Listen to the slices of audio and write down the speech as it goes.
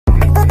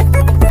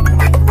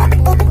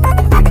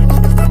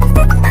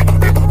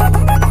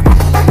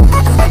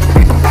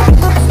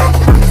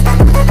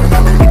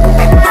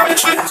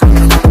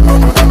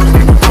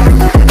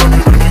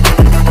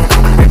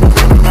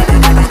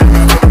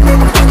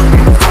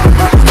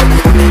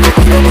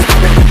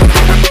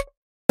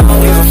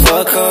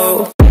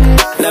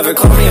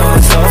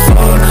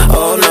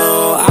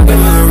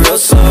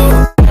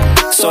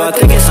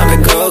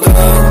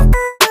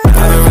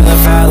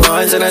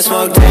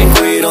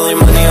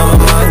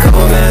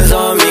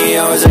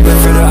was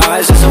aiming for the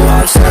eyes just to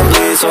watch them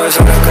bleed. So I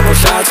shot a couple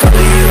shots, called the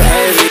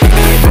UAV.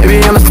 Baby,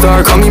 I'm a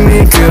star, call me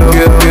Miku.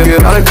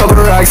 Got a couple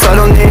racks, I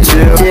don't need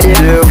you.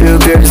 Few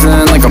beers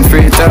in, like I'm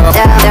free throw.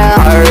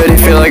 I already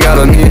feel like I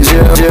don't need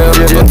you.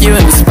 Look you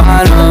in the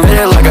spine, hit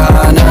it like a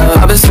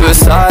Honda. I've been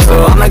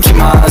suicidal, I'ma keep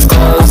my eyes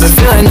closed. Been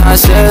feeling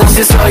nauseous, I'm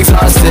just so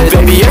exhausted.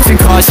 Baby, you're too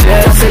cautious,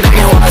 I'll sit back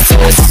and watch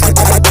this.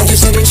 I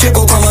just hit a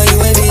triple, call my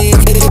UAV.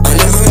 I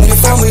never ready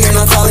for me, you're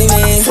not calling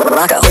me.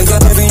 Rocco. Wake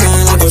up every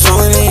night like what's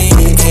wrong with me.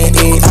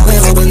 I've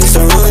been hoping this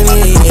don't ruin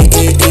me.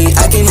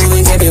 I keep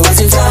moving, can't be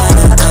wasting time.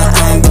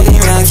 I'm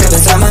getting racks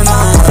every time I'm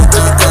on.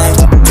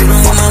 You know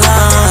you're my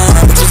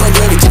line. Just like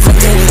David, I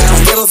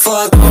don't give a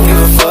fuck. Don't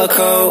give a fuck,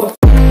 ho.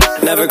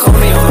 Never call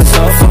me on my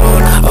cell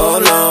phone. Oh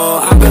no,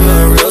 I've been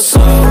moving real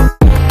slow.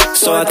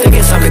 So I think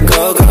it's time to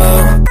go.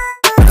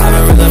 I've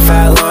been reeling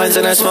fat lines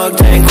and I smoke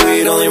dank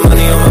weed. Only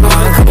money on my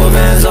mind, couple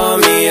bands on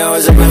me. I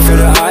was aiming for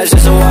the eyes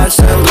just to watch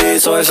them bleed.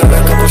 So I shot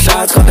a couple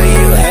shots, called the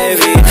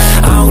UAV.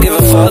 I don't give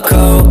a fuck,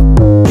 ho.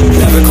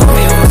 Never call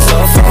me on my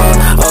cell phone.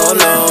 Oh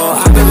no,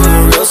 I've been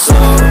moving real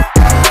slow.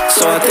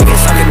 So I think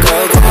it's time to go.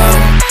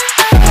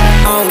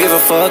 I don't give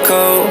a fuck,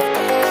 ho.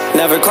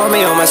 Never call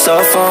me on my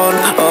cell phone.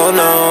 Oh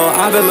no,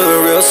 I've been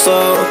moving real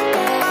slow.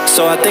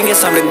 So I think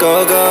it's time to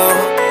go.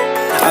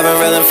 I've been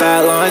reeling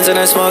fat lines and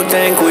I smoke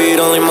dank weed.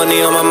 Only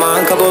money on my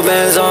mind, couple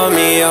bands on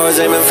me. I was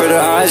aiming for the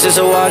eyes just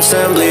to watch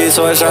them bleed.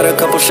 So I shot a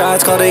couple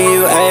shots, called the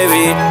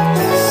UAV.